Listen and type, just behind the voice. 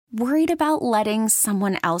Worried about letting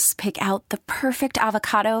someone else pick out the perfect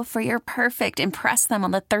avocado for your perfect impress them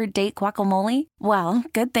on the third date guacamole? Well,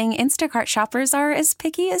 good thing Instacart shoppers are as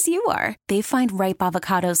picky as you are. They find ripe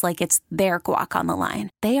avocados like it's their guac on the line.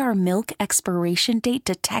 They are milk expiration date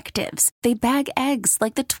detectives. They bag eggs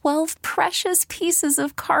like the 12 precious pieces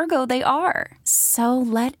of cargo they are. So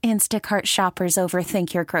let Instacart shoppers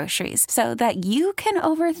overthink your groceries so that you can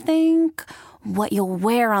overthink what you'll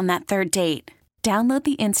wear on that third date. Download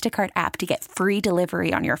the Instacart app to get free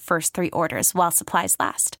delivery on your first 3 orders while supplies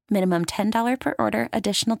last. Minimum $10 per order.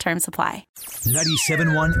 Additional terms apply.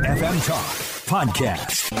 97.1 FM Talk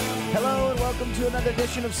Podcast. Hello and welcome to another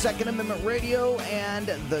edition of Second Amendment Radio and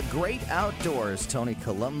the Great Outdoors. Tony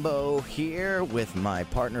Colombo here with my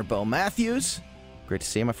partner, Bo Matthews. Great to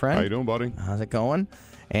see you, my friend. How you doing, buddy? How's it going?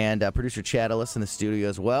 And producer Chad Ellis in the studio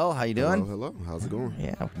as well. How you doing? Hello. How's it going?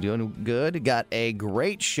 Yeah, doing good. Got a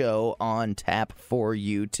great show on tap for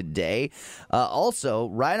you today. Also,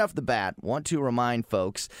 right off the bat, want to remind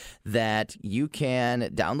folks that you can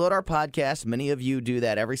download our podcast. Many of you do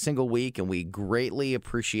that every single week, and we greatly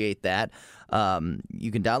appreciate that.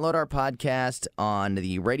 You can download our podcast on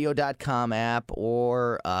the radio.com app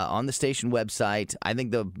or on the station website. I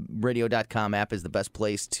think the radio.com app is the best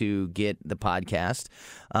place to get the podcast.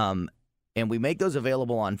 And we make those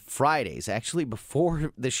available on Fridays. Actually,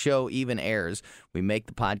 before the show even airs, we make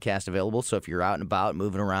the podcast available. So if you're out and about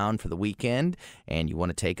moving around for the weekend and you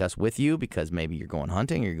want to take us with you because maybe you're going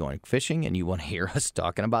hunting or you're going fishing and you want to hear us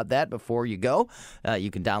talking about that before you go,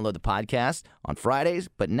 you can download the podcast on Fridays.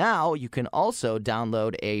 But now you can also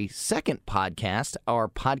download a second podcast, our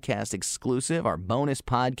podcast exclusive, our bonus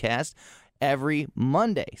podcast, every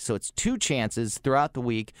Monday. So it's 2 chances throughout the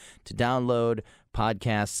week to download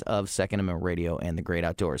podcasts of Second Amendment Radio and the Great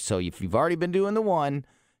Outdoors. So if you've already been doing the one,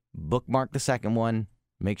 bookmark the second one.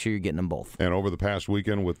 Make sure you're getting them both. And over the past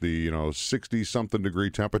weekend with the 60-something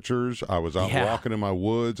degree temperatures, I was out walking in my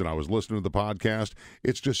woods and I was listening to the podcast.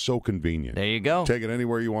 It's just so convenient. There you go. Take it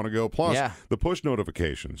anywhere you want to go. Plus, the push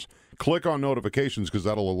notifications. Click on notifications because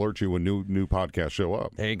that'll alert you when new podcasts show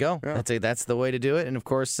up. There you go. Yeah. That's the way to do it. And, of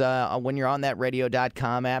course, when you're on that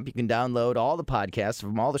radio.com app, you can download all the podcasts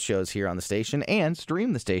from all the shows here on the station and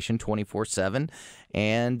stream the station 24/7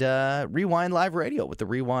 and rewind live radio with the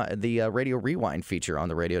radio rewind feature on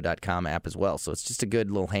the radio.com app as well. So it's just a good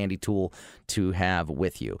little handy tool to have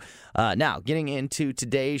with you. Now, getting into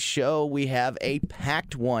today's show, we have a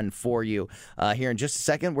packed one for you. Here in just a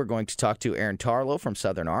second, we're going to talk to Aaron Tarlow from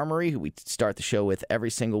Southern Armory, who we start the show with every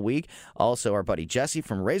single week. Also, our buddy Jesse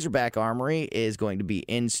from Razorback Armory is going to be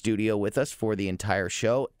in studio with us for the entire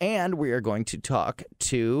show. And we are going to talk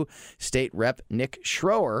to State Rep Nick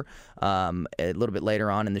Schroer a little bit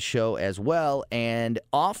later on in the show as well. And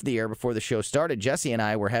off the air before the show started, Jesse and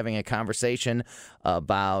I were having a conversation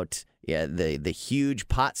about the huge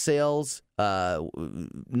pot sales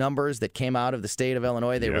numbers that came out of the state of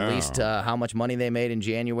Illinois. They released how much money they made in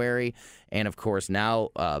January. And, of course, now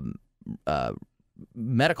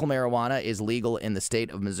medical marijuana is legal in the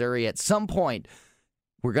state of Missouri. At some point,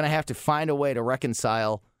 we're going to have to find a way to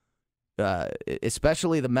reconcile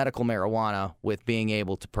especially the medical marijuana with being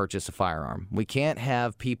able to purchase a firearm. We can't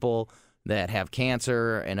have people that have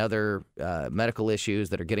cancer and other medical issues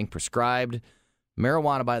that are getting prescribed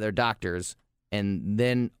marijuana by their doctors and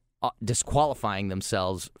then disqualifying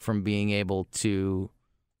themselves from being able to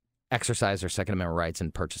exercise their Second Amendment rights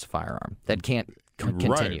and purchase a firearm. That can't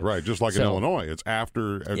continue. Right. Just like in Illinois, it's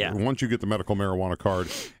after once you get the medical marijuana card,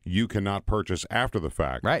 you cannot purchase after the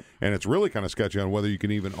fact. Right. And it's really kind of sketchy on whether you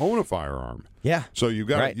can even own a firearm. Yeah. So you've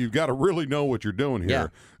got to really know what you're doing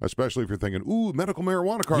here, especially if you're thinking, "Ooh, medical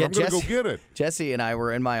marijuana card, I'm going to go get it." Jesse and I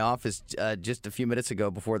were in my office just a few minutes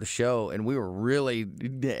ago before the show, and we were really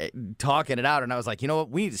talking it out. And I was like, you know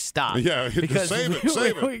what, we need to stop. Yeah, because save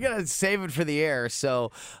it. We got to save it for the air.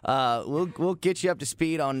 So we'll get you up to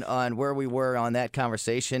speed on where we were on that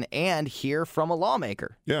conversation and hear from a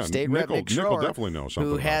lawmaker. Yeah, State Rep Nick Schroer, definitely knows something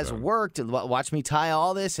who about has that. worked. Watch me tie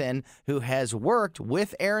all this in. Who has worked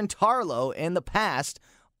with Aaron Tarlow in the past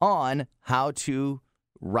on how to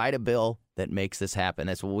write a bill that makes this happen.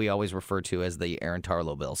 That's what we always refer to as the Aaron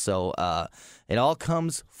Tarlow bill. So it all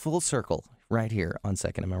comes full circle right here on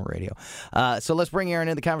Second Amendment Radio. So let's bring Aaron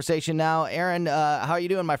into the conversation now. Aaron, how are you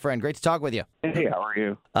doing, my friend? Great to talk with you. Hey, how are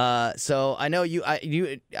you? So I know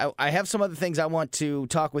I have some other things I want to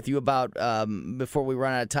talk with you about before we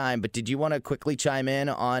run out of time, but did you want to quickly chime in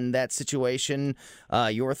on that situation,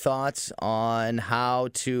 your thoughts on how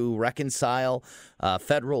to reconcile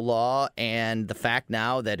federal law and the fact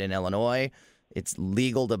now that in Illinois, it's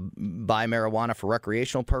legal to buy marijuana for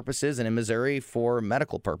recreational purposes, and in Missouri for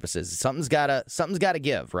medical purposes. Something's gotta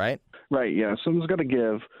give, right? Right. Yeah. Something's got to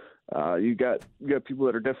give. You got people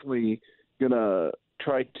that are definitely gonna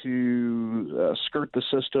try to skirt the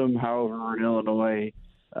system. However, in Illinois,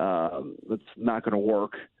 it's not going to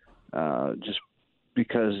work just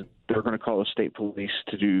because they're going to call the state police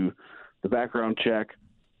to do the background check.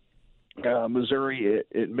 Missouri,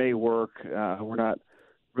 it may work. We're not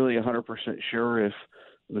really 100% sure if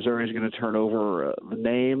Missouri is going to turn over the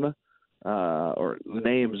name or the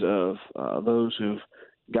names of those who've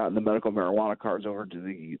gotten the medical marijuana cards over to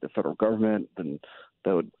the federal government, and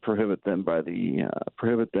that would prohibit them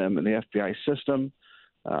in the FBI system.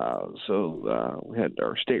 So we had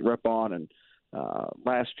our state rep on and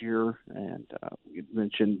last year, and we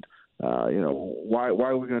mentioned, why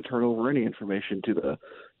are we going to turn over any information to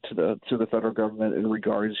the federal government in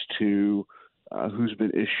regards to who's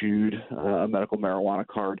been issued a medical marijuana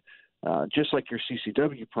card? Just like your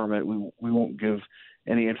CCW permit, we won't give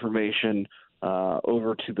any information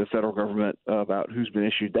over to the federal government about who's been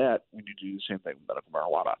issued that. We need to do the same thing with medical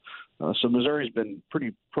marijuana. So Missouri's been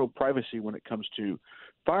pretty pro-privacy when it comes to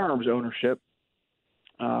firearms ownership.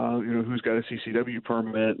 Who's got a CCW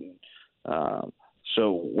permit.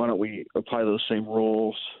 So why don't we apply those same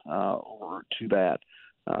rules over to that,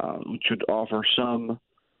 which would offer some,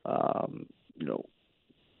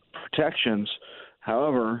 protections.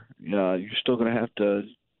 However, you're still going to have to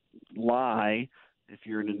lie if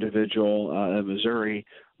you're an individual in Missouri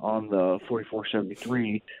on the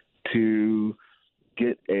 4473 to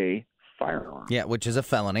get a firearm. Yeah, which is a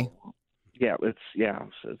felony. Yeah,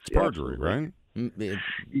 it's perjury, right?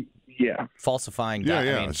 Yeah, falsifying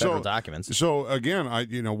federal documents. So again,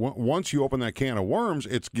 once you open that can of worms,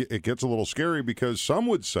 it gets a little scary, because some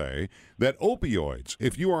would say that opioids,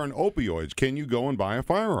 if you are on opioids, can you go and buy a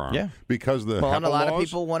firearm? Yeah, because and a lot of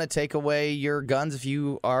people want to take away your guns if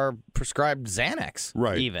you are prescribed Xanax,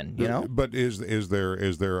 right? Even But is there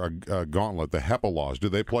a gauntlet? The HEPA laws, do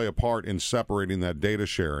they play a part in separating that data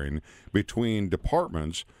sharing between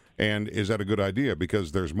departments? And is that a good idea?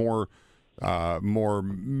 Because there's more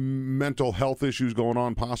mental health issues going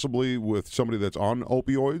on possibly with somebody that's on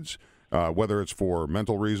opioids, whether it's for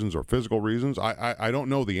mental reasons or physical reasons. I don't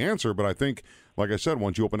know the answer, but I think, like I said,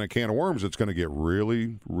 once you open a can of worms, it's going to get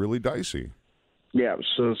really, really dicey. Yeah.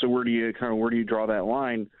 So where do you draw that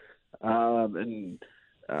line?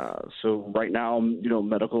 So right now,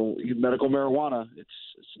 medical marijuana, it's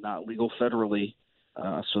not legal federally.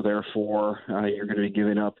 So therefore, you're going to be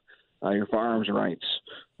giving up your firearms rights.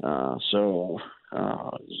 So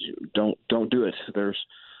don't do it.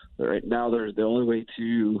 Right now there's the only way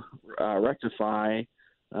to rectify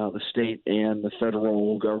the state and the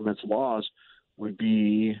federal government's laws would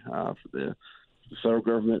be for the federal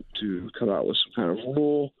government to come out with some kind of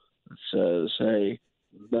rule that says, hey,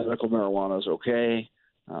 medical marijuana is okay,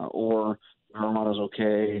 or marijuana is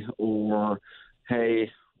okay, or hey,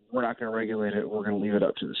 we're not going to regulate it. We're going to leave it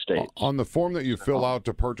up to the state. On the form that you fill out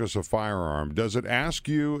to purchase a firearm, does it ask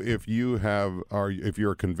you if you're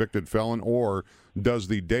a convicted felon, or does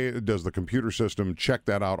the computer system check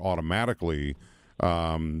that out automatically?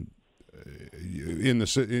 Because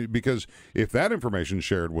if that information is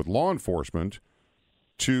shared with law enforcement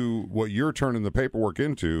to what you're turning the paperwork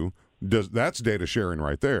into, that's data sharing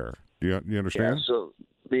right there. Do you understand? Yeah, so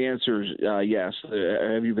the answer is yes.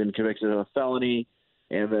 Have you been convicted of a felony?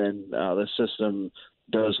 And then the system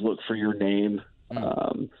does look for your name.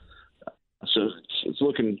 So it's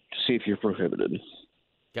looking to see if you're prohibited.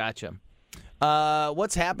 Gotcha.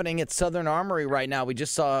 What's happening at Southern Armory right now? We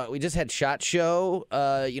just had SHOT Show.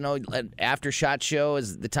 After SHOT Show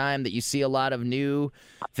is the time that you see a lot of new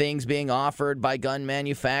things being offered by gun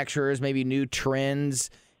manufacturers, maybe new trends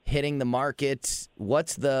hitting the market.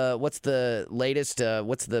 What's the latest?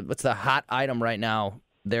 What's the hot item right now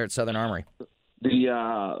there at Southern Armory?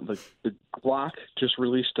 The Glock just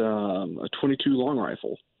released a .22 long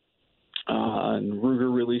rifle, and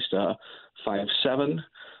Ruger released a 5.7.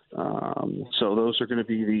 So those are going to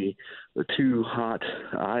be the two hot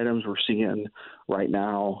items we're seeing right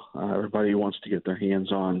now. Everybody wants to get their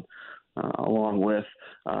hands on, along with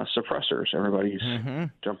suppressors. Everybody's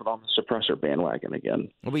jumping on the suppressor bandwagon again.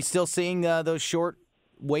 Are we still seeing those short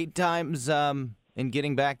wait times in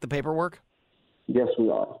getting back the paperwork? Yes, we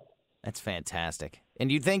are. That's fantastic. And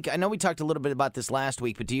do you think, I know we talked a little bit about this last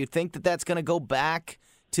week, but do you think that that's going to go back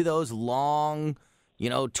to those long,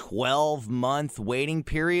 12-month waiting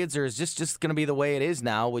periods, or is this just going to be the way it is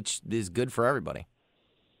now, which is good for everybody?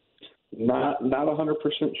 Not 100%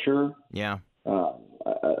 sure. Yeah. I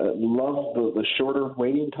love the shorter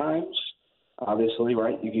waiting times. Obviously,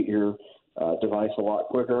 right? You get your device a lot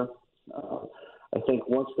quicker. I think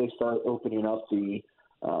once they start opening up the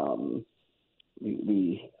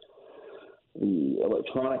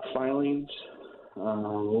electronic filings a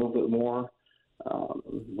little bit more,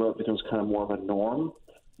 where it becomes kind of more of a norm,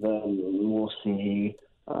 then we'll see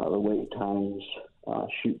the wait times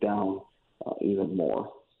shoot down even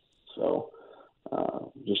more. So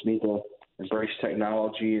just need to embrace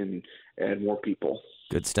technology and add more people.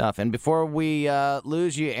 Good stuff. And before we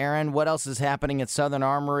lose you, Aaron, what else is happening at Southern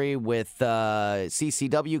Armory with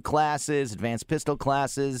CCW classes, advanced pistol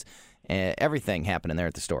classes, everything happening there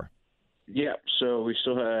at the store? Yeah, so we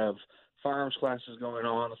still have firearms classes going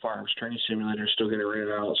on. The firearms training simulator is still getting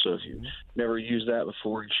rented out, so if you've never used that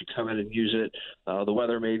before, you should come in and use it. The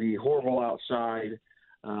weather may be horrible outside,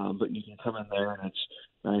 but you can come in there and it's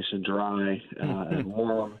nice and dry and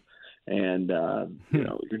warm, and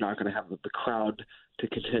you're not going to have the crowd to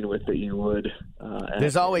contend with that you would.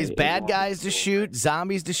 There's always bad guys to shoot,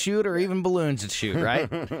 zombies to shoot, or even balloons to shoot, right?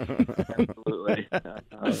 Absolutely.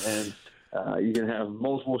 And you can have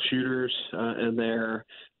multiple shooters in there.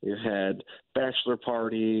 We've had bachelor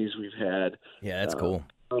parties. We've had that's cool.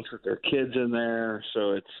 With their kids in there,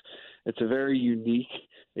 so it's a very unique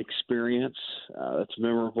experience. That's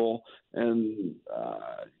memorable, and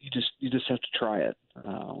you just have to try it.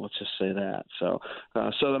 Let's just say that. So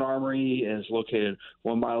Southern Armory is located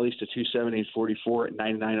 1 mile east of 270 and 44 at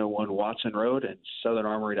 9901 Watson Road, and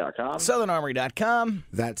SouthernArmory.com. SouthernArmory.com.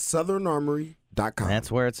 That's SouthernArmory.com. That's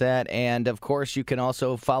where it's at. And, of course, you can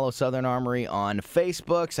also follow Southern Armory on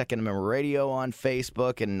Facebook, Second Amendment Radio on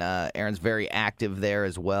Facebook, and Aaron's very active there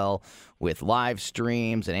as well with live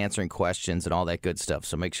streams and answering questions and all that good stuff.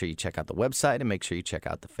 So make sure you check out the website and make sure you check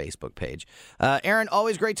out the Facebook page. Aaron,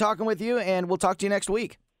 always great talking with you, and we'll talk to you next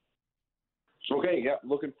week. Okay, yeah,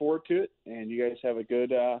 looking forward to it. And you guys have a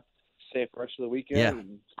good, safe rest of the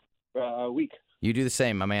weekend and week. You do the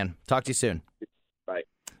same, my man. Talk to you soon. Bye.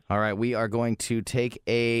 All right, we are going to take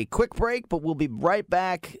a quick break, but we'll be right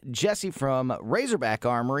back. Jesse from Razorback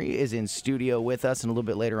Armory is in studio with us, and a little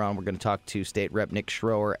bit later on, we're going to talk to State Rep Nick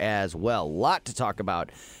Schroer as well. A lot to talk about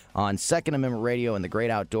on Second Amendment Radio and the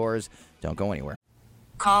Great Outdoors. Don't go anywhere.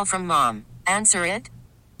 Call from mom. Answer it.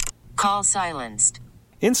 Call silenced.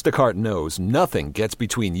 Instacart knows nothing gets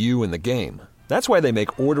between you and the game. That's why they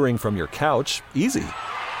make ordering from your couch easy.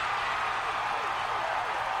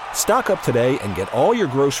 Stock up today and get all your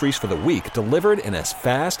groceries for the week delivered in as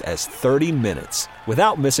fast as 30 minutes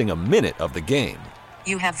without missing a minute of the game.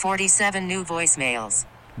 You have 47 new voicemails.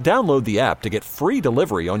 Download the app to get free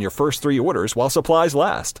delivery on your first 3 orders while supplies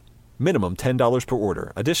last. Minimum $10 per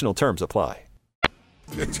order. Additional terms apply.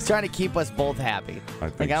 It's trying to keep us both happy.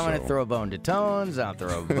 I'm going to throw a bone to Tones. I'll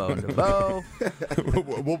throw a bone to Bo.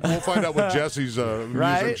 we'll find out what Jesse's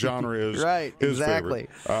music genre is. Right, his exactly.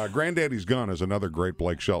 Favorite. Granddaddy's Gun is another great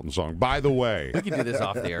Blake Shelton song. By the way. We can do this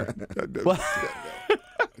off the air.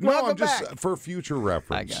 No, I'm just for future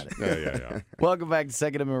reference. I got it. Yeah. Welcome back to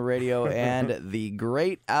Second Amendment Radio and the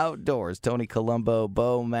Great Outdoors. Tony Colombo,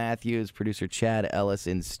 Bo Matthews, producer Chad Ellis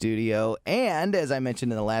in studio. And as I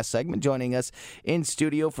mentioned in the last segment, joining us in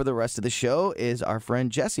studio for the rest of the show is our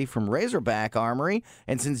friend Jesse from Razorback Armory.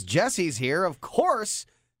 And since Jesse's here, of course,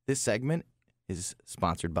 this segment is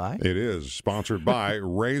sponsored by? It is sponsored by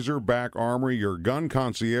Razorback Armory, your gun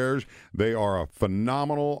concierge. They are a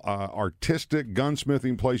phenomenal, artistic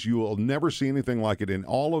gunsmithing place. You will never see anything like it in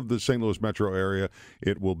all of the St. Louis metro area.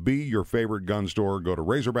 It will be your favorite gun store. Go to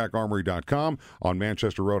RazorbackArmory.com on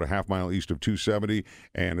Manchester Road, a half mile east of 270,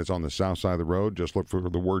 and it's on the south side of the road. Just look for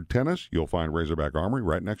the word tennis. You'll find Razorback Armory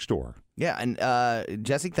right next door. Yeah, and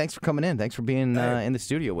Jesse, thanks for coming in. Thanks for being in the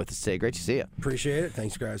studio with us today. Great to see you. Appreciate it.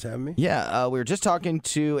 Thanks, guys, for having me. Yeah, we were just talking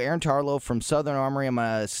to Aaron Tarlow from Southern Armory. I'm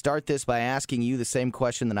going to start this by asking you the same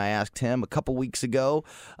question that I asked him a couple weeks ago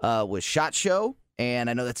with SHOT Show, and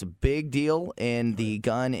I know that's a big deal in the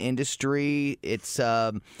gun industry. It's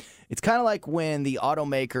kind of like when the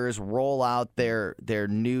automakers roll out their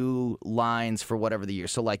new lines for whatever the year.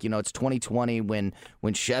 So, like, it's 2020 when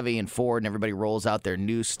Chevy and Ford and everybody rolls out their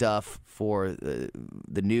new stuff for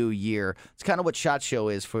the new year. It's kind of what SHOT Show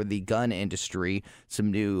is for the gun industry.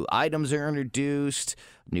 Some new items are introduced,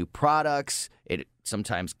 new products. It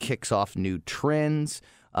sometimes kicks off new trends.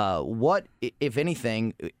 What, if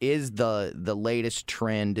anything, is the latest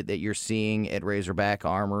trend that you're seeing at Razorback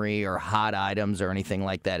Armory, or hot items or anything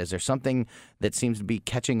like that? Is there something that seems to be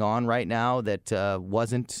catching on right now that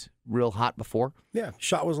wasn't real hot before? Yeah,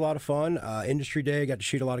 SHOT was a lot of fun. Industry Day, got to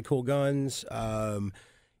shoot a lot of cool guns.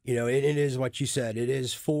 It is what you said. It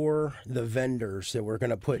is for the vendors that we're going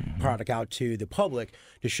to put product out to the public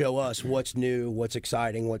to show us what's new, what's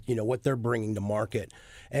exciting, what they're bringing to market.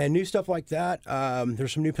 And new stuff like that,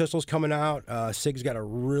 there's some new pistols coming out. SIG's got a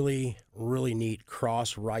really, really neat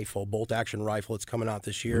cross rifle, bolt-action rifle that's coming out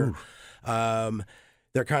this year.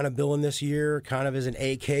 They're kind of billing this year kind of as an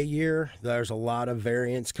AK year. There's a lot of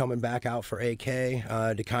variants coming back out for AK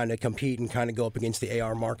to kind of compete and kind of go up against the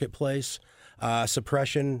AR marketplace.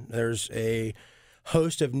 Suppression, there's a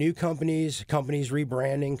host of new companies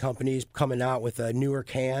rebranding, companies coming out with a newer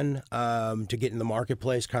can to get in the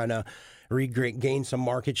marketplace, kind of regain some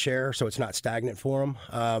market share, so it's not stagnant for them.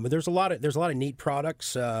 But there's a lot of neat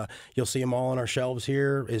products. You'll see them all on our shelves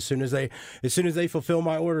here. As soon as they fulfill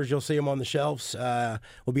my orders, you'll see them on the shelves.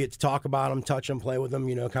 We'll be able to talk about them, touch them, play with them.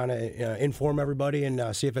 Kind of inform everybody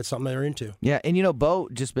and see if it's something they're into. Yeah, and Bo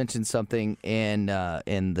just mentioned something in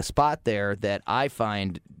the spot there that I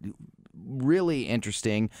find really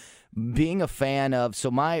interesting. Being a fan of, so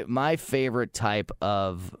my favorite type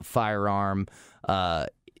of firearm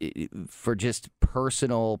for just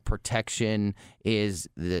personal protection is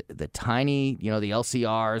the tiny, the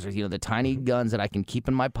LCRs or the tiny guns that I can keep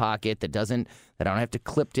in my pocket that I don't have to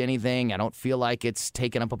clip to anything. I don't feel like it's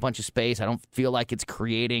taking up a bunch of space. I don't feel like it's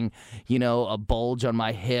creating, a bulge on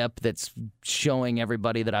my hip that's showing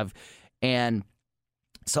everybody that and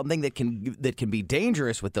something that can be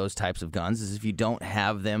dangerous with those types of guns is if you don't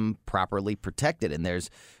have them properly protected. And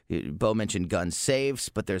Bo mentioned gun safes,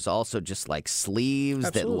 but there's also just like sleeves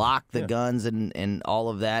Absolutely. that lock the guns and all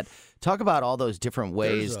of that. Talk about all those different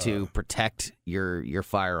ways to protect your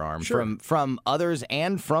firearm from others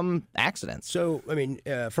and from accidents. So,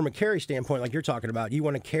 from a carry standpoint, like you're talking about, you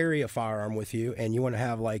want to carry a firearm with you, and you want to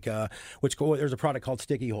have there's a product called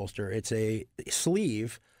Sticky Holster. It's a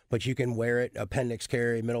sleeve, but you can wear it, appendix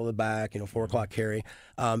carry, middle of the back, 4 o'clock carry.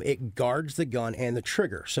 It guards the gun and the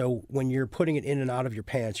trigger. So when you're putting it in and out of your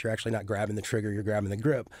pants, you're actually not grabbing the trigger, you're grabbing the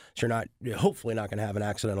grip. So you're hopefully not going to have an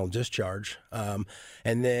accidental discharge. And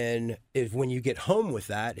then when you get home with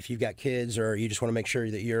that, if you've got kids or you just want to make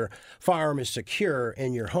sure that your firearm is secure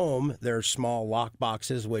in your home, there's small lock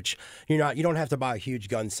boxes, which you don't have to buy a huge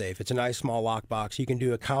gun safe. It's a nice small lock box. You can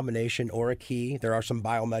do a combination or a key. There are some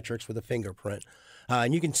biometrics with a fingerprint.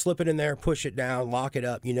 And you can slip it in there, push it down, lock it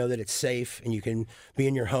up. You know that it's safe, and you can be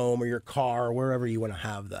in your home or your car or wherever you want to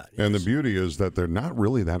have that. And the beauty is that they're not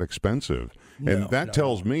really that expensive. And that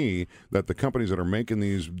tells me that the companies that are making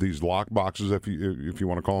these lock boxes, if you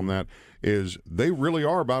want to call them that, is they really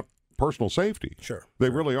are about personal safety. Sure. They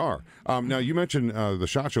really are. Now, you mentioned the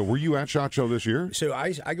SHOT Show. Were you at SHOT Show this year? So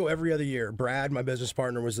I go every other year. Brad, my business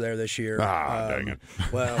partner, was there this year. Dang it.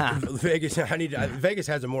 Well, Vegas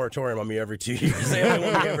has a moratorium on me every 2 years. They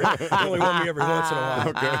only want me every once in a while.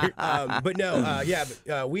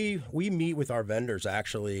 Okay. We meet with our vendors,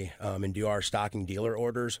 actually, and do our stocking dealer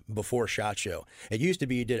orders before SHOT Show. It used to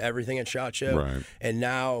be you did everything at SHOT Show, right. And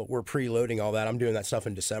now we're preloading all that. I'm doing that stuff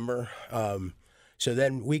in December. So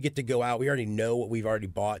then we get to go out. We already know what we've already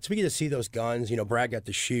bought. So we get to see those guns. Brad got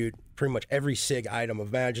to shoot pretty much every SIG item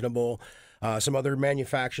imaginable. Some other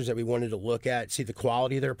manufacturers that we wanted to look at, see the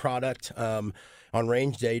quality of their product. On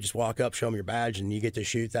range day, you just walk up, show them your badge, and you get to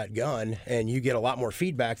shoot that gun. And you get a lot more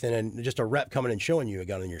feedback than just a rep coming and showing you a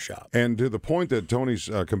gun in your shop. And to the point that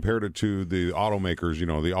Tony's compared it to the automakers,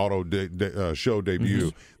 the auto show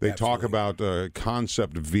debut, they talk about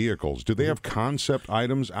concept vehicles. Do they have concept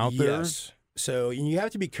items out there? Yes. So you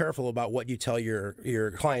have to be careful about what you tell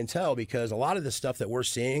your clientele, because a lot of the stuff that we're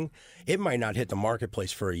seeing, it might not hit the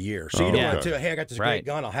markmarketplace for a year. So you don't want to, hey, I got this great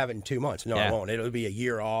gun, I'll have it in 2 months. No, I won't. It'll be a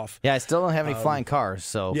year off. Yeah, I still don't have any flying cars,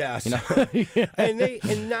 so. Yeah.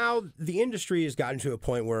 And now the industry has gotten to a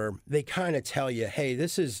point where they kind of tell you, hey,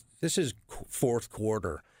 this is fourth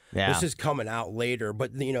quarter. Yeah. This is coming out later,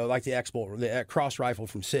 but like the cross rifle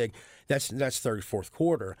from SIG, that's third, fourth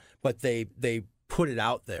quarter. But they put it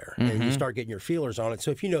out there, and you start getting your feelers on it.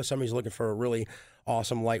 So if somebody's looking for a really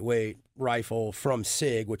awesome lightweight rifle from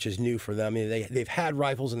SIG, which is new for them, they've had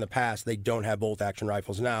rifles in the past. They don't have bolt action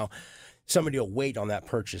rifles now. Somebody will wait on that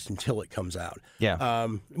purchase until it comes out. Yeah.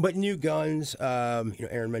 But new guns,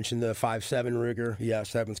 Aaron mentioned the 5.7 Ruger.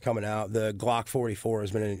 Yes, that one's coming out. The Glock 44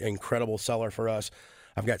 has been an incredible seller for us.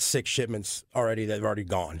 I've got 6 shipments already that have already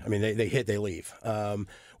gone. I mean, they hit, they leave,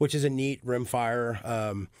 which is a neat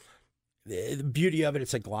rimfire. The beauty of it,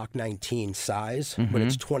 it's a Glock 19 size, but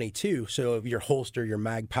it's 22. So your holster, your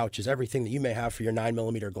mag pouches, everything that you may have for your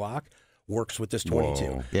 9mm Glock works with this 22.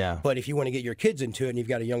 Whoa. Yeah. But if you want to get your kids into it and you've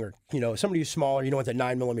got a younger, somebody who's smaller, with a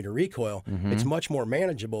 9mm recoil, it's much more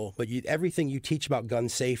manageable. But everything you teach about gun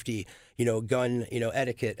safety, gun,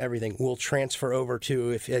 etiquette, everything will transfer over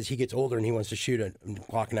to as he gets older and he wants to shoot a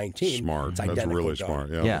Glock 19. Smart. It's That's identical really gun. smart.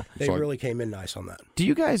 Yeah. Yeah. They really came in nice on that. Do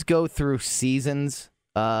you guys go through seasons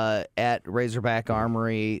at Razorback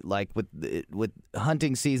Armory, like with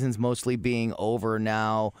hunting seasons mostly being over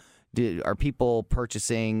now? Are people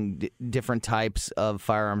purchasing different types of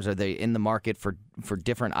firearms? Are they in the market for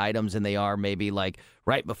different items than they are maybe like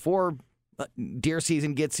right before deer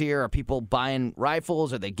season gets here? Are people buying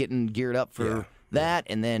rifles? Are they getting geared up for that?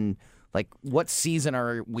 And then, like, what season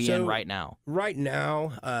are we in right now? Right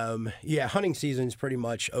now, hunting season's pretty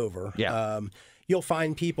much over. Yeah. You'll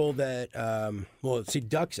find people that,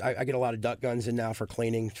 ducks. I get a lot of duck guns in now for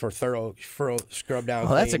cleaning, for thorough scrub down.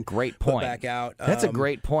 Oh, that's a clean, great put point. back out. That's a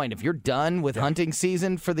great point. If you're done with hunting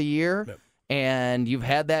season for the year and you've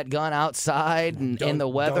had that gun outside and in the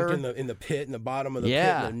weather, in the pit, in the bottom of the pit,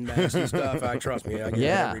 and nasty stuff. Trust me, I get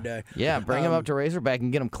that every day. Yeah, bring them up to Razorback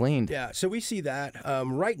and get them cleaned. Yeah, so we see that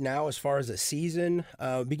right now as far as the season.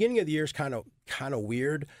 Beginning of the year is kind of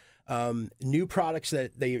weird. New products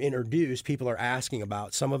that they introduce, people are asking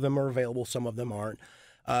about. Some of them are available, some of them aren't.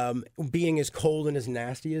 Being as cold and as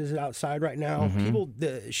nasty as outside right now,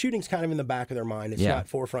 the shooting's kind of in the back of their mind. It's not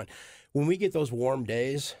forefront. When we get those warm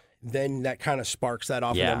days, then that kind of sparks that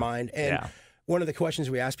off in their mind. And one of the questions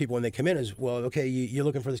we ask people when they come in is, well, okay, you're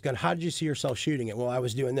looking for this gun. How did you see yourself shooting it? Well, I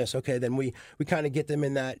was doing this. Okay, then we kind of get them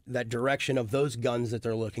in that direction of those guns that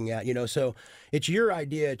they're looking at. So it's your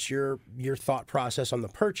idea, it's your thought process on the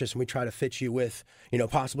purchase, and we try to fit you with,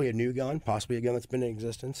 possibly a new gun, possibly a gun that's been in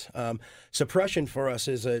existence. Suppression for us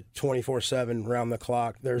is a 24/7 round the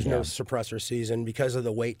clock. There's no suppressor season because of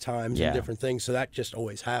the wait times and different things. So that just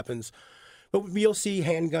always happens. But you'll see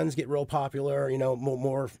handguns get real popular,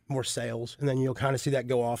 more sales, and then you'll kind of see that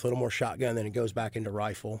go off a little more shotgun, then it goes back into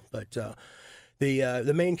rifle. But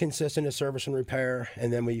the main consistent is service and repair,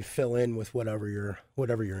 and then we fill in with whatever you're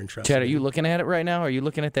interested. Chad, are in. you looking at it right now? Are you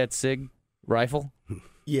looking at that SIG rifle?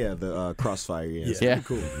 Yeah, the Crossfire. Yeah.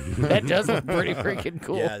 Cool. That does look pretty freaking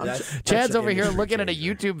cool. Yeah, Chad's over here looking at a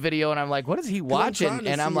YouTube video, and I'm like, what is he watching?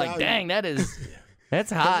 And I'm like, dang, that is... That's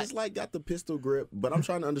hot. It's like got the pistol grip, but I'm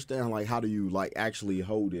trying to understand how do you actually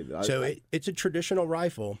hold it. So it's a traditional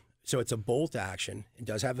rifle. So it's a bolt action. It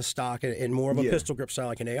does have a stock and more of a pistol grip style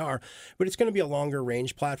like an AR, but it's going to be a longer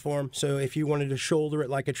range platform. So if you wanted to shoulder it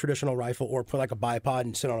like a traditional rifle or put like a bipod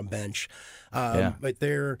and sit on a bench, but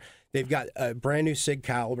they've got a brand new SIG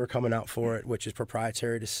caliber coming out for it, which is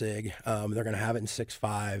proprietary to SIG. They're going to have it in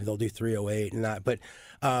 6.5. They'll do 308 and that, but.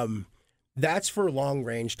 That's for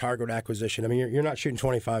long-range target acquisition. I mean, you're not shooting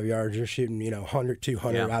 25 yards. You're shooting, 100,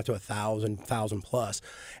 200, out to 1,000 plus.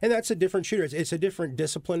 And that's a different shooter. It's a different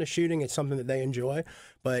discipline of shooting. It's something that they enjoy.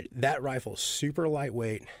 But that rifle is super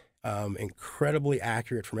lightweight, incredibly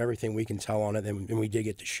accurate from everything we can tell on it. And we did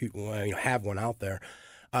get to shoot one, have one out there.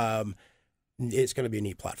 It's going to be a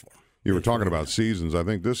neat platform. You were talking about seasons. I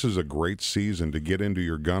think this is a great season to get into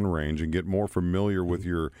your gun range and get more familiar with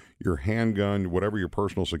your handgun, whatever your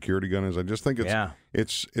personal security gun is. I just think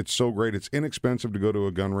it's so great. It's inexpensive to go to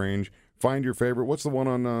a gun range. Find your favorite. What's the one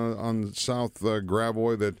on South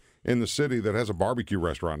Gravois that in the city that has a barbecue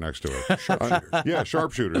restaurant next to it? Sharpshooters.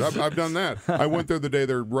 Sharpshooters. I've done that. I went there the day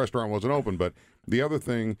their restaurant wasn't open. But the other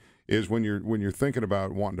thing is when you're thinking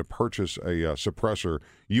about wanting to purchase a suppressor,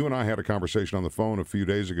 you and I had a conversation on the phone a few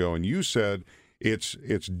days ago, and you said it's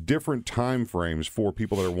different time frames for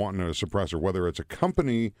people that are wanting a suppressor, whether it's a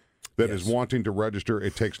company that is wanting to register,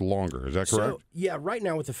 it takes longer. Is that correct? So, yeah, right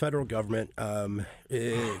now with the federal government,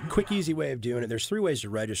 quick, easy way of doing it, there's 3 ways to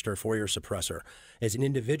register for your suppressor. As an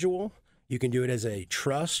individual, you can do it as a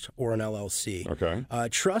trust or an LLC. Okay.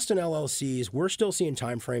 Trust and LLCs, we're still seeing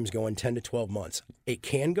time frames going 10 to 12 months. It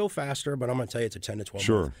can go faster, but I'm going to tell you it's a 10 to 12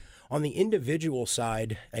 months. On the individual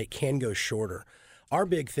side, it can go shorter. Our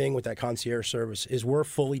big thing with that concierge service is we're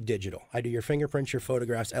fully digital. I do your fingerprints, your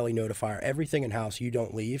photographs, LE notifier, everything in-house, you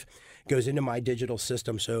don't leave, goes into my digital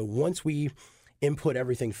system. So once we input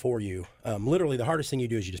everything for you, literally the hardest thing you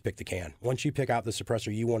do is you just pick the can. Once you pick out the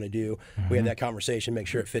suppressor you want to do, we have that conversation, make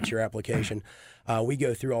sure it fits your application. We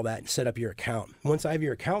go through all that and set up your account. Once I have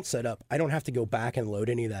your account set up, I don't have to go back and load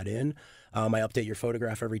any of that in. I update your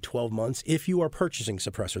photograph every 12 months if you are purchasing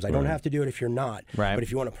suppressors. I don't have to do it if you're not, but if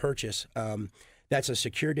you want to purchase, that's a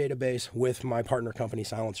secure database with my partner company,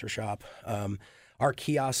 Silencer Shop. Our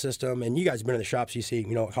kiosk system, and you guys have been in the shops, you see,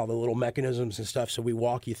 all the little mechanisms and stuff, so we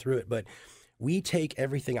walk you through it. But we take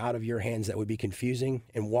everything out of your hands that would be confusing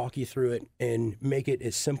and walk you through it and make it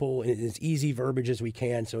as simple and as easy verbiage as we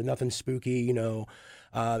can, so nothing spooky,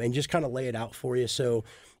 and just kind of lay it out for you so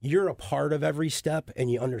you're a part of every step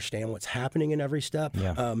and you understand what's happening in every step.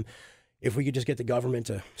 Yeah. If we could just get the government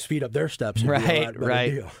to speed up their steps, it'd be a lot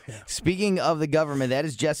better deal. Yeah. Speaking of the government, that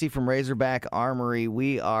is Jesse from Razorback Armory.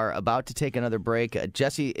 We are about to take another break.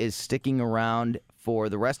 Jesse is sticking around for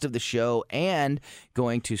the rest of the show and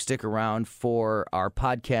going to stick around for our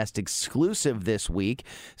podcast exclusive this week.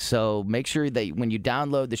 So make sure that when you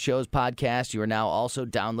download the show's podcast, you are now also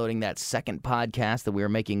downloading that second podcast that we are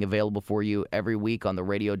making available for you every week on the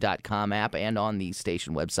radio.com app and on the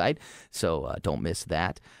station website. So don't miss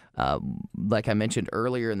that. Like I mentioned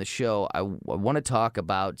earlier in the show, I want to talk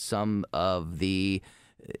about some of the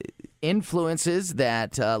influences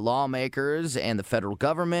that lawmakers and the federal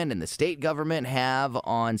government and the state government have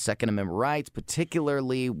on Second Amendment rights,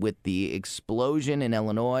 particularly with the explosion in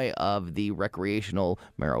Illinois of the recreational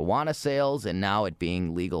marijuana sales and now it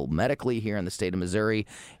being legal medically here in the state of Missouri,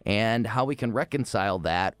 and how we can reconcile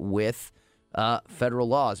that with federal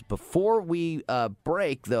laws. Before we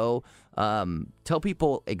break, though, tell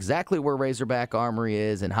people exactly where Razorback Armory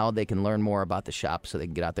is and how they can learn more about the shop so they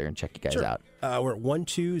can get out there and check you guys out. We're at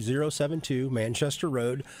 12072 Manchester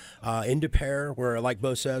Road in Des Peres. We're, like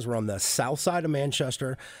Bo says, we're on the south side of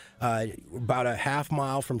Manchester, about a half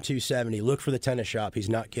mile from 270. Look for the tennis shop. He's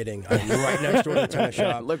not kidding. We're right next door to the tennis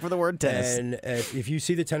shop. Look for the word tennis. And if you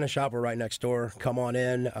see the tennis shop, we're right next door. Come on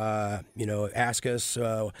in. Ask us.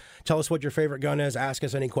 Tell us what your favorite gun is. Ask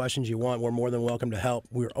us any questions you want. We're more than welcome to help.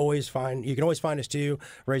 You can always find us too,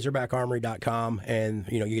 RazorbackArmory.com, and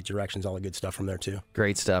you get directions, all the good stuff from there too.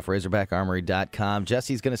 Great stuff, RazorbackArmory.com.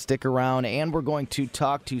 Jesse's going to stick around, and we're going to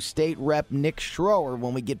talk to State Rep Nick Schroer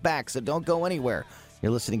when we get back, so don't go anywhere.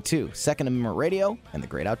 You're listening to Second Amendment Radio and the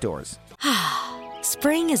Great Outdoors.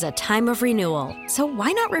 Spring is a time of renewal, so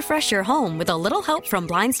why not refresh your home with a little help from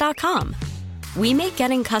Blinds.com? We make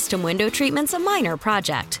getting custom window treatments a minor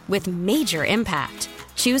project with major impact.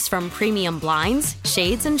 Choose from premium blinds,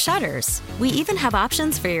 shades, and shutters. We even have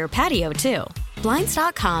options for your patio, too.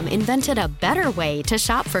 Blinds.com invented a better way to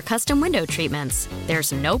shop for custom window treatments.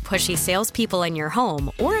 There's no pushy salespeople in your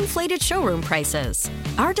home or inflated showroom prices.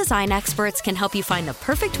 Our design experts can help you find the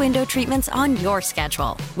perfect window treatments on your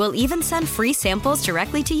schedule. We'll even send free samples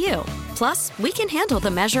directly to you. Plus, we can handle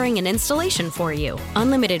the measuring and installation for you.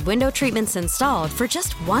 Unlimited window treatments installed for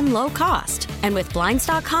just one low cost. And with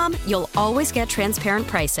Blinds.com, you'll always get transparent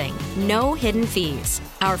pricing. No hidden fees.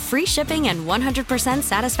 Our free shipping and 100%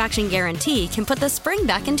 satisfaction guarantee can put the spring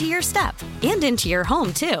back into your step and into your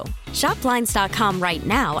home, too. Shop Blinds.com right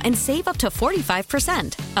now and save up to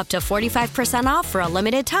 45%. Up to 45% off for a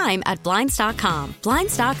limited time at Blinds.com.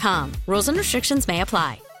 Blinds.com. Rules and restrictions may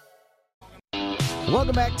apply.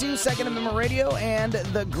 Welcome back to Second Amendment Radio and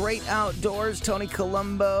the Great Outdoors. Tony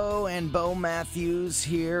Colombo and Bo Matthews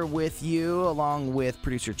here with you, along with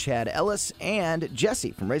producer Chad Ellis, and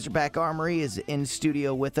Jesse from Razorback Armory is in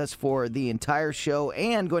studio with us for the entire show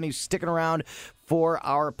and going to be sticking around for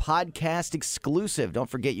our podcast exclusive. Don't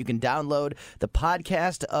forget, you can download the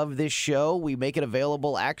podcast of this show. We make it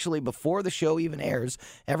available actually before the show even airs.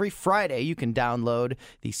 Every Friday, you can download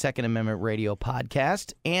the Second Amendment Radio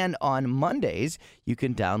podcast. And on Mondays, you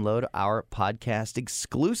can download our podcast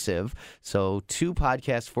exclusive. So 2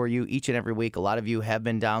 podcasts for you each and every week. A lot of you have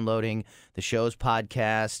been downloading the show's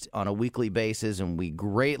podcast on a weekly basis, and we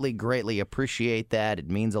greatly, greatly appreciate that. It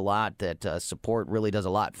means a lot. That support really does a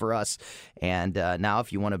lot for us. And now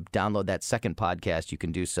if you want to download that second podcast, you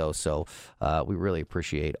can do so. So we really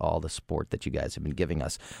appreciate all the support that you guys have been giving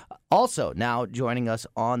us. Also, now joining us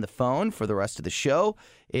on the phone for the rest of the show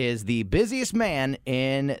is the busiest man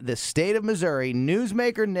in the state of Missouri,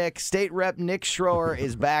 Newsmaker Nick. State Rep Nick Schroer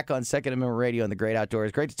is back on Second Amendment Radio and the Great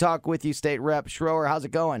Outdoors. Great to talk with you, State Rep Schroer. How's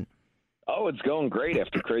it going? Oh, it's going great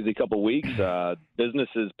after a crazy couple of weeks. Business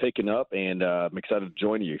is picking up, and I'm excited to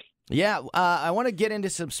join you. Yeah, I want to get into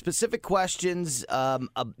some specific questions,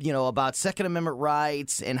 about Second Amendment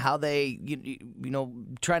rights and how they,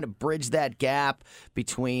 trying to bridge that gap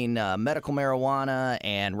between medical marijuana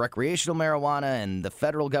and recreational marijuana and the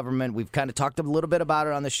federal government. We've kind of talked a little bit about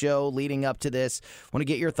it on the show leading up to this. I want to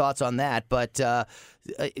get your thoughts on that. But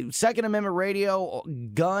Second Amendment Radio,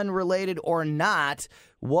 gun-related or not,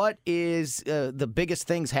 what is the biggest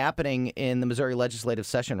things happening in the Missouri legislative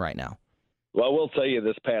session right now? Well, I will tell you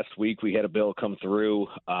this past week we had a bill come through.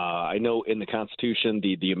 I know in the Constitution,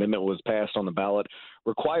 the amendment was passed on the ballot,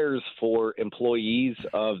 requires for employees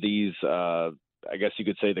of these, I guess you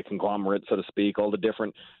could say the conglomerate, so to speak, all the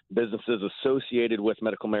different businesses associated with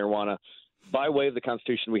medical marijuana by way of the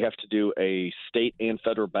Constitution, we have to do a state and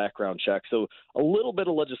federal background check. So a little bit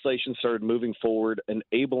of legislation started moving forward,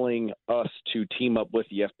 enabling us to team up with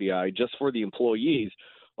the FBI just for the employees.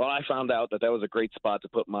 Well, I found out that was a great spot to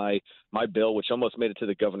put my bill, which almost made it to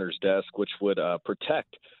the governor's desk, which would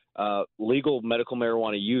protect legal medical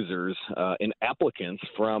marijuana users and applicants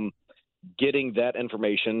from getting that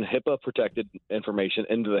information, HIPAA-protected information,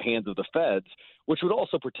 into the hands of the feds, which would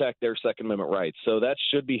also protect their Second Amendment rights. So that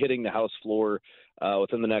should be hitting the House floor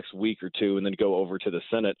within the next week or two and then go over to the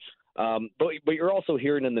Senate. But you're also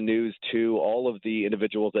hearing in the news, too, all of the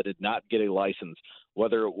individuals that did not get a license,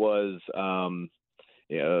 whether it was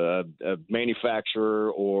a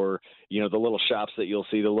manufacturer or, the little shops that you'll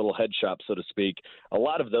see, the little head shops, so to speak. A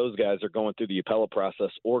lot of those guys are going through the appellate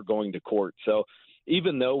process or going to court. So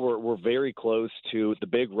even though we're very close to the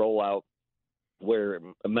big rollout where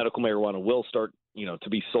medical marijuana will start, to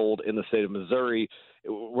be sold in the state of Missouri,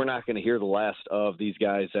 we're not going to hear the last of these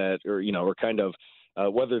guys that are kind of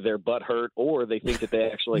whether they're butthurt or they think that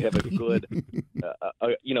they actually have a good,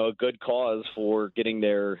 a good cause for getting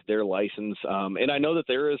their license. And I know that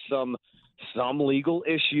there is some legal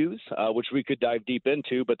issues, which we could dive deep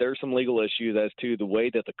into, but there are some legal issues as to the way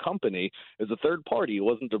that the company is a third party. It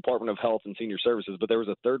wasn't the Department of Health and Senior Services, but there was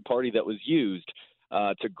a third party that was used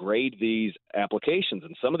to grade these applications.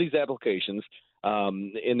 And some of these applications,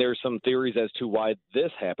 and there's some theories as to why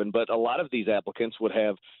this happened, but a lot of these applicants would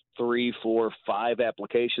have 3, 4, 5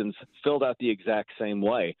 applications filled out the exact same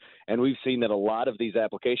way. And we've seen that a lot of these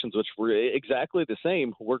applications, which were exactly the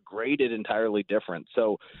same, were graded entirely different.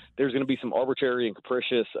 So there's going to be some arbitrary and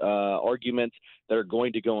capricious arguments that are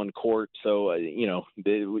going to go in court. So,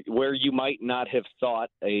 where you might not have thought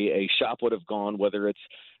a shop would have gone, whether it's,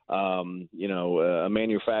 a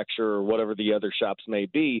manufacturer or whatever the other shops may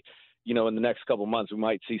be, in the next couple of months, we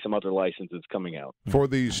might see some other licenses coming out. For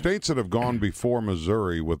the states that have gone before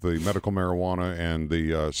Missouri with the medical marijuana and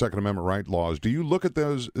the Second Amendment right laws, do you look at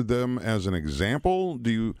them as an example?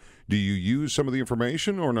 Do you use some of the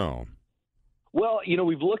information or no? Well,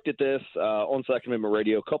 we've looked at this on Second Amendment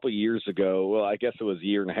Radio a couple of years ago. Well, I guess it was a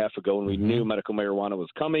year and a half ago when we knew medical marijuana was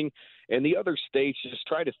coming, and the other states just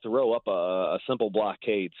tried to throw up a simple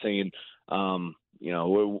blockade saying,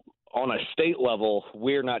 on a state level,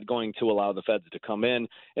 we're not going to allow the feds to come in.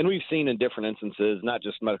 And we've seen in different instances, not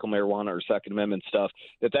just medical marijuana or Second Amendment stuff,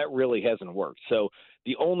 that really hasn't worked. So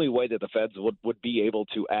the only way that the feds would be able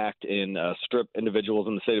to act and strip individuals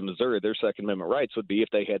in the state of Missouri their Second Amendment rights would be if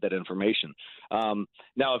they had that information.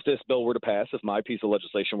 Now, if this bill were to pass, if my piece of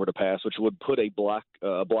legislation were to pass, which would put a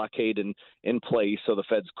blockade in place so the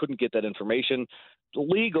feds couldn't get that information,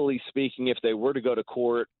 legally speaking, if they were to go to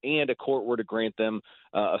court and a court were to grant them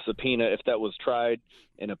a subpoena, if that was tried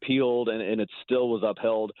and appealed and it still was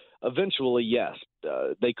upheld, eventually, yes,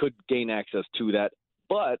 they could gain access to that.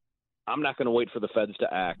 But I'm not going to wait for the feds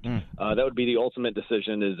to act. That would be the ultimate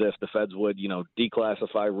decision, is if the feds would,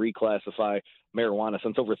 declassify, reclassify marijuana,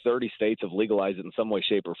 since over 30 states have legalized it in some way,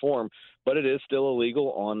 shape, or form. But it is still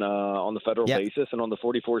illegal on the federal basis, and on the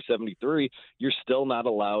 4473, you're still not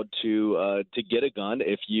allowed to get a gun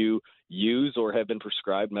if you use or have been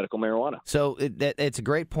prescribed medical marijuana. So it's a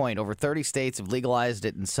great point. Over 30 states have legalized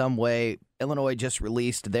it in some way. Illinois just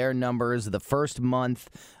released their numbers the first month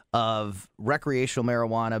of recreational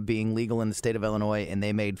marijuana being legal in the state of Illinois, and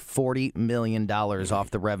they made $40 million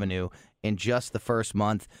off the revenue in just the first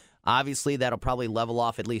month. Obviously, that'll probably level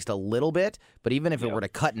off at least a little bit, but even if it were to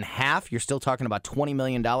cut in half, you're still talking about $20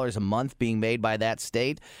 million a month being made by that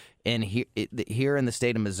state. And here in the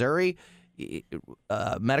state of Missouri,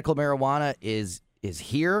 medical marijuana is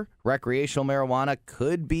here. Recreational marijuana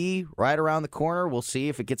could be right around the corner. We'll see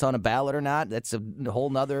if it gets on a ballot or not. That's a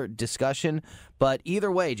whole nother discussion. But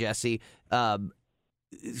either way, Jesse,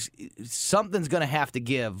 something's going to have to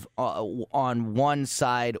give on one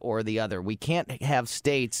side or the other. We can't have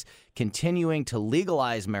states continuing to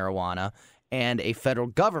legalize marijuana and a federal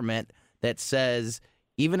government that says,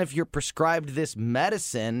 even if you're prescribed this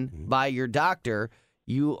medicine by your doctor,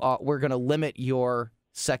 we're going to limit your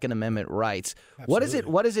Second Amendment rights. Absolutely.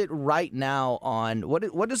 What is it right now on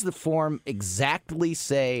what does the form exactly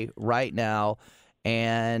say right now,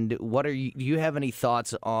 and do you have any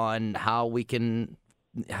thoughts on how we can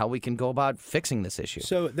go about fixing this issue?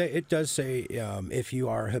 So it does say if you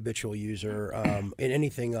are a habitual user in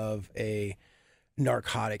anything of a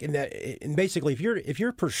narcotic, and basically if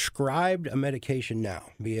you're prescribed a medication now,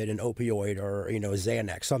 be it an opioid or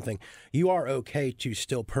Xanax, something, you are okay to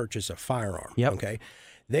still purchase a firearm. Yep. Okay.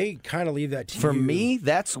 They kind of leave that to For you. me,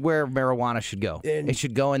 that's where marijuana should go. And- it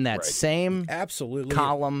should go in that same absolutely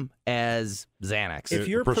column as Xanax. If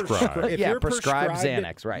you're prescribed. if Yeah, you're prescribed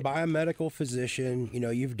Xanax, right. by a medical physician,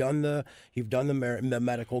 you've done the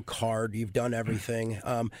medical card, you've done everything.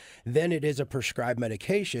 Then it is a prescribed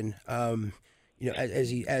medication. As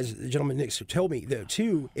the gentleman Nick told me, though,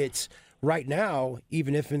 too, it's right now.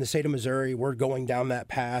 Even if in the state of Missouri we're going down that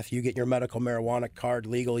path, you get your medical marijuana card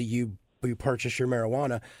legally, you purchase your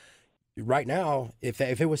marijuana. Right now, if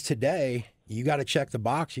it was today, you got to check the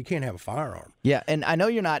box. You can't have a firearm. Yeah, and I know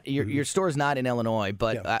your store's not in Illinois,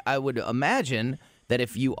 but I would imagine that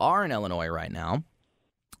if you are in Illinois right now,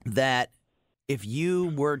 that if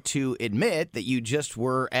you were to admit that you just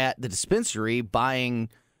were at the dispensary buying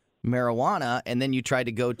marijuana and then you tried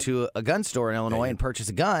to go to a gun store in Illinois and purchase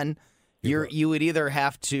a gun, you would either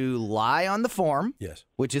have to lie on the form, yes,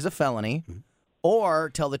 which is a felony, or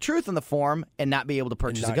tell the truth on the form and not be able to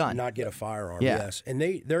purchase a gun. Not get a firearm, Yeah. yes. And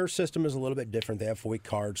their system is a little bit different. They have FOIA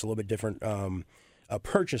cards, a little bit different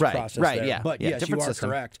purchase Right, process right, there. yeah. But Yeah, yes, you different are system.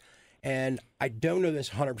 correct. And I don't know this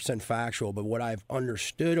 100% factual, but what I've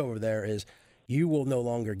understood over there is you will no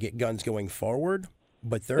longer get guns going forward,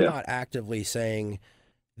 but they're not actively saying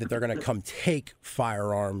that they're going to come take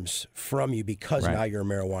firearms from you because now you're a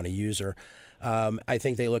marijuana user. I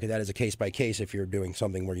think they look at that as a case by case if you're doing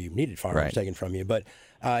something where you needed firearms taken from you. But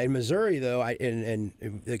in Missouri, though, and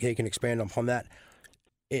they can expand upon that.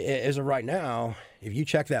 As of right now, if you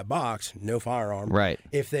check that box, no firearm. Right.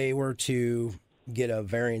 If they were to get a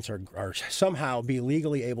variance or somehow be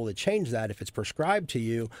legally able to change that, if it's prescribed to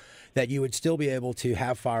you, that you would still be able to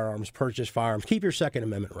have firearms, purchase firearms, keep your Second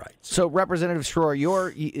Amendment rights. So, Representative Schroer,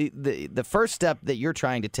 the first step that you're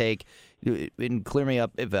trying to take, and clear me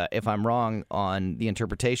up if I'm wrong on the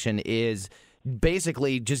interpretation, is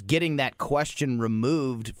basically just getting that question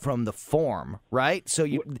removed from the form, right? So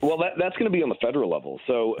that's going to be on the federal level.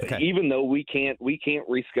 So even though we can't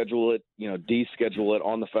reschedule it, deschedule it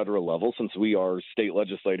on the federal level, since we are state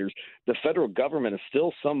legislators, the federal government is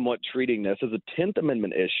still somewhat treating this as a 10th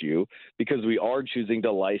Amendment issue because we are choosing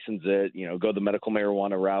to license it, go the medical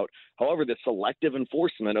marijuana route. However, the selective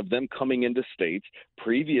enforcement of them coming into states,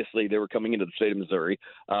 previously they were coming into the state of Missouri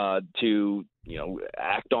to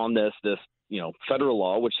act on this federal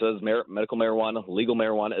law, which says medical marijuana, legal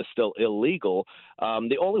marijuana is still illegal.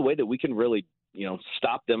 The only way that we can really,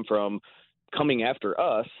 stop them from coming after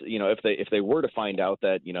us, if they were to find out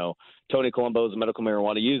that, Tony Colombo is a medical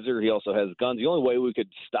marijuana user, he also has guns. The only way we could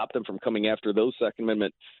stop them from coming after those Second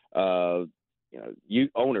Amendment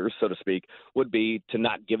owners, so to speak, would be to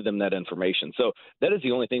not give them that information. So that is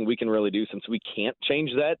the only thing we can really do, since we can't change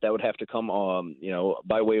that. That would have to come,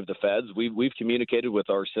 by way of the feds. We've communicated with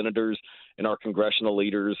our senators and our congressional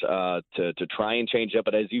leaders to try and change that.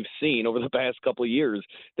 But as you've seen over the past couple of years,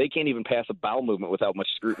 they can't even pass a bowel movement without much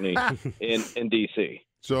scrutiny in D.C.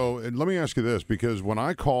 So and let me ask you this, because when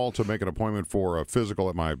I call to make an appointment for a physical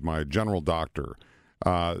at my general doctor,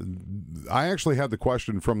 I actually had the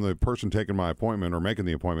question from the person taking my appointment or making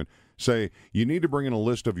the appointment say, you need to bring in a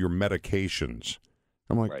list of your medications.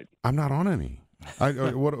 I'm like, I'm not on any.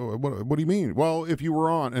 What do you mean? Well, if you were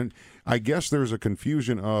on, and I guess there's a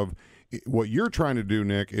confusion of what you're trying to do,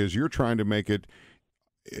 Nick, is you're trying to make it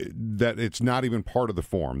that it's not even part of the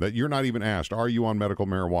form, that you're not even asked, are you on medical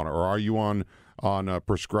marijuana or are you on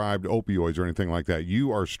prescribed opioids or anything like that.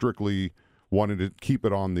 You are strictly wanting to keep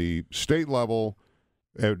it on the state level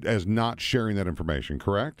as not sharing that information,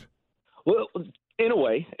 correct? Well, in a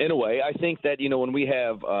way, I think that, when we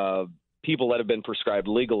have people that have been prescribed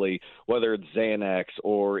legally, whether it's Xanax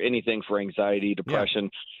or anything for anxiety, depression,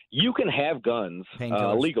 you can have guns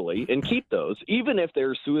legally and keep those, even if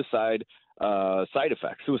they're suicidal side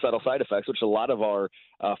effects, which a lot of our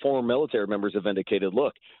former military members have indicated.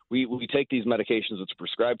 Look, we take these medications that's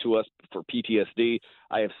prescribed to us for PTSD.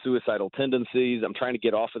 I have suicidal tendencies. I'm trying to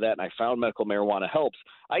get off of that, and I found medical marijuana helps.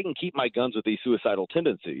 I can keep my guns with these suicidal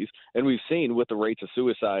tendencies, and we've seen with the rates of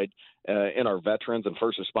suicide in our veterans and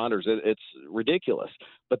first responders, it's ridiculous.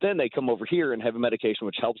 But then they come over here and have a medication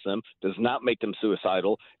which helps them, does not make them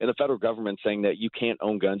suicidal, and the federal government saying that you can't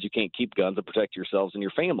own guns, you can't keep guns and protect yourselves and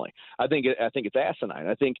your family. I think it's asinine.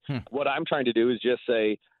 I think what I'm trying to do is just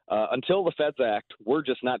say, until the feds act, we're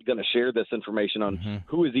just not going to share this information on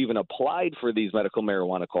who has even applied for these medical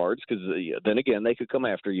marijuana cards, because then again, they could come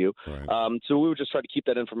after you. Right. So we would just try to keep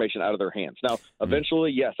that information out of their hands. Now,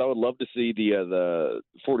 eventually, yes, I would love to see the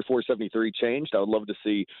 4473 changed. I would love to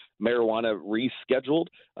see marijuana rescheduled.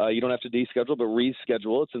 You don't have to deschedule, but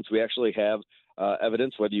reschedule it, since we actually have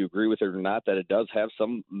evidence, whether you agree with it or not, that it does have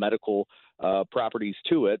some medical properties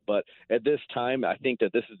to it. But at this time, I think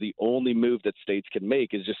that this is the only move that states can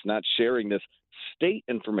make, is just not sharing this state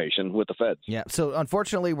information with the feds. Yeah, so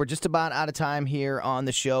unfortunately, we're just about out of time here on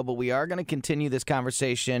the show, but we are going to continue this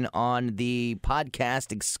conversation on the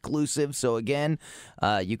podcast exclusive. So again,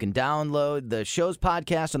 you can download the show's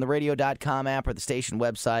podcast on the radio.com app or the station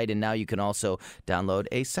website, and now you can also download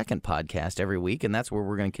a second podcast every week, and that's where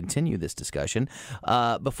we're going to continue this discussion.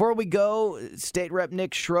 Before we go, State Rep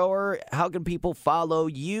Nick Schroer, how can people follow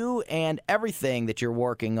you and everything that you're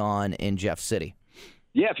working on in Jeff City?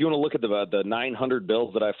 Yeah, if you want to look at the 900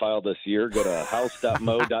 bills that I filed this year, go to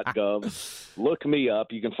house.mo.gov. Look me up.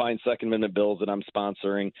 You can find Second Amendment bills that I'm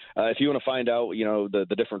sponsoring. If you want to find out,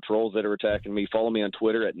 the different trolls that are attacking me, follow me on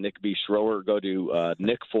Twitter at Nick B. Schroer. Go to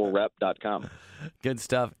nick4rep.com. Good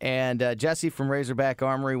stuff. And Jesse from Razorback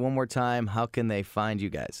Armory, one more time, how can they find you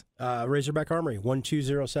guys? Razorback Armory,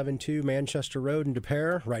 12072 Manchester Road in Des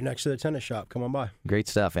Peres, right next to the tennis shop. Come on by. Great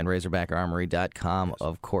stuff. And RazorbackArmory.com,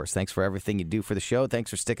 of course. Thanks for everything you do for the show.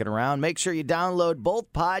 Thanks for sticking around. Make sure you download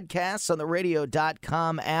both podcasts on the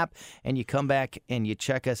radio.com app, and you come back and you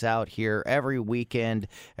check us out here every weekend,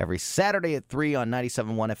 every Saturday at 3 on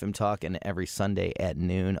 97.1 FM Talk, and every Sunday at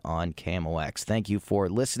noon on KMOX. Thank you for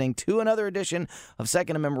listening to another edition of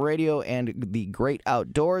Second Amendment Radio and the Great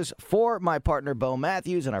Outdoors. For my partner, Bo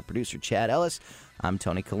Matthews, and our producer, Chad Ellis, I'm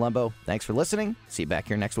Tony Colombo. Thanks for listening. See you back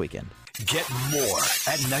here next weekend. Get more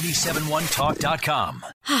at 971talk.com.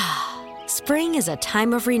 Spring is a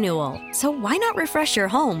time of renewal, so why not refresh your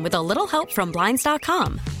home with a little help from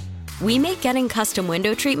Blinds.com? We make getting custom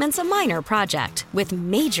window treatments a minor project with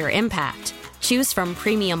major impact. Choose from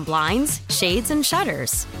premium blinds, shades, and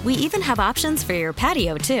shutters. We even have options for your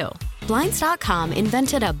patio, too. Blinds.com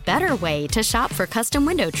invented a better way to shop for custom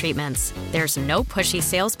window treatments. There's no pushy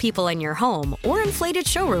salespeople in your home or inflated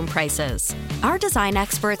showroom prices. Our design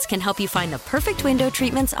experts can help you find the perfect window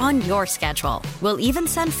treatments on your schedule. We'll even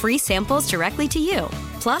send free samples directly to you.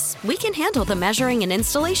 Plus, we can handle the measuring and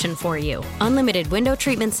installation for you. Unlimited window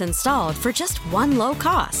treatments installed for just one low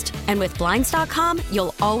cost. And with Blinds.com,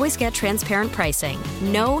 you'll always get transparent pricing.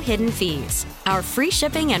 No hidden fees. Our free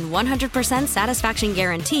shipping and 100% satisfaction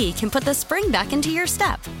guarantee can put the spring back into your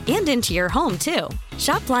step and into your home, too.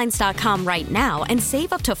 Shop Blinds.com right now and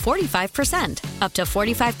save up to 45%. Up to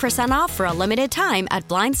 45% off for a limited time at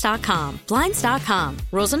Blinds.com. Blinds.com.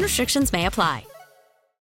 Rules and restrictions may apply.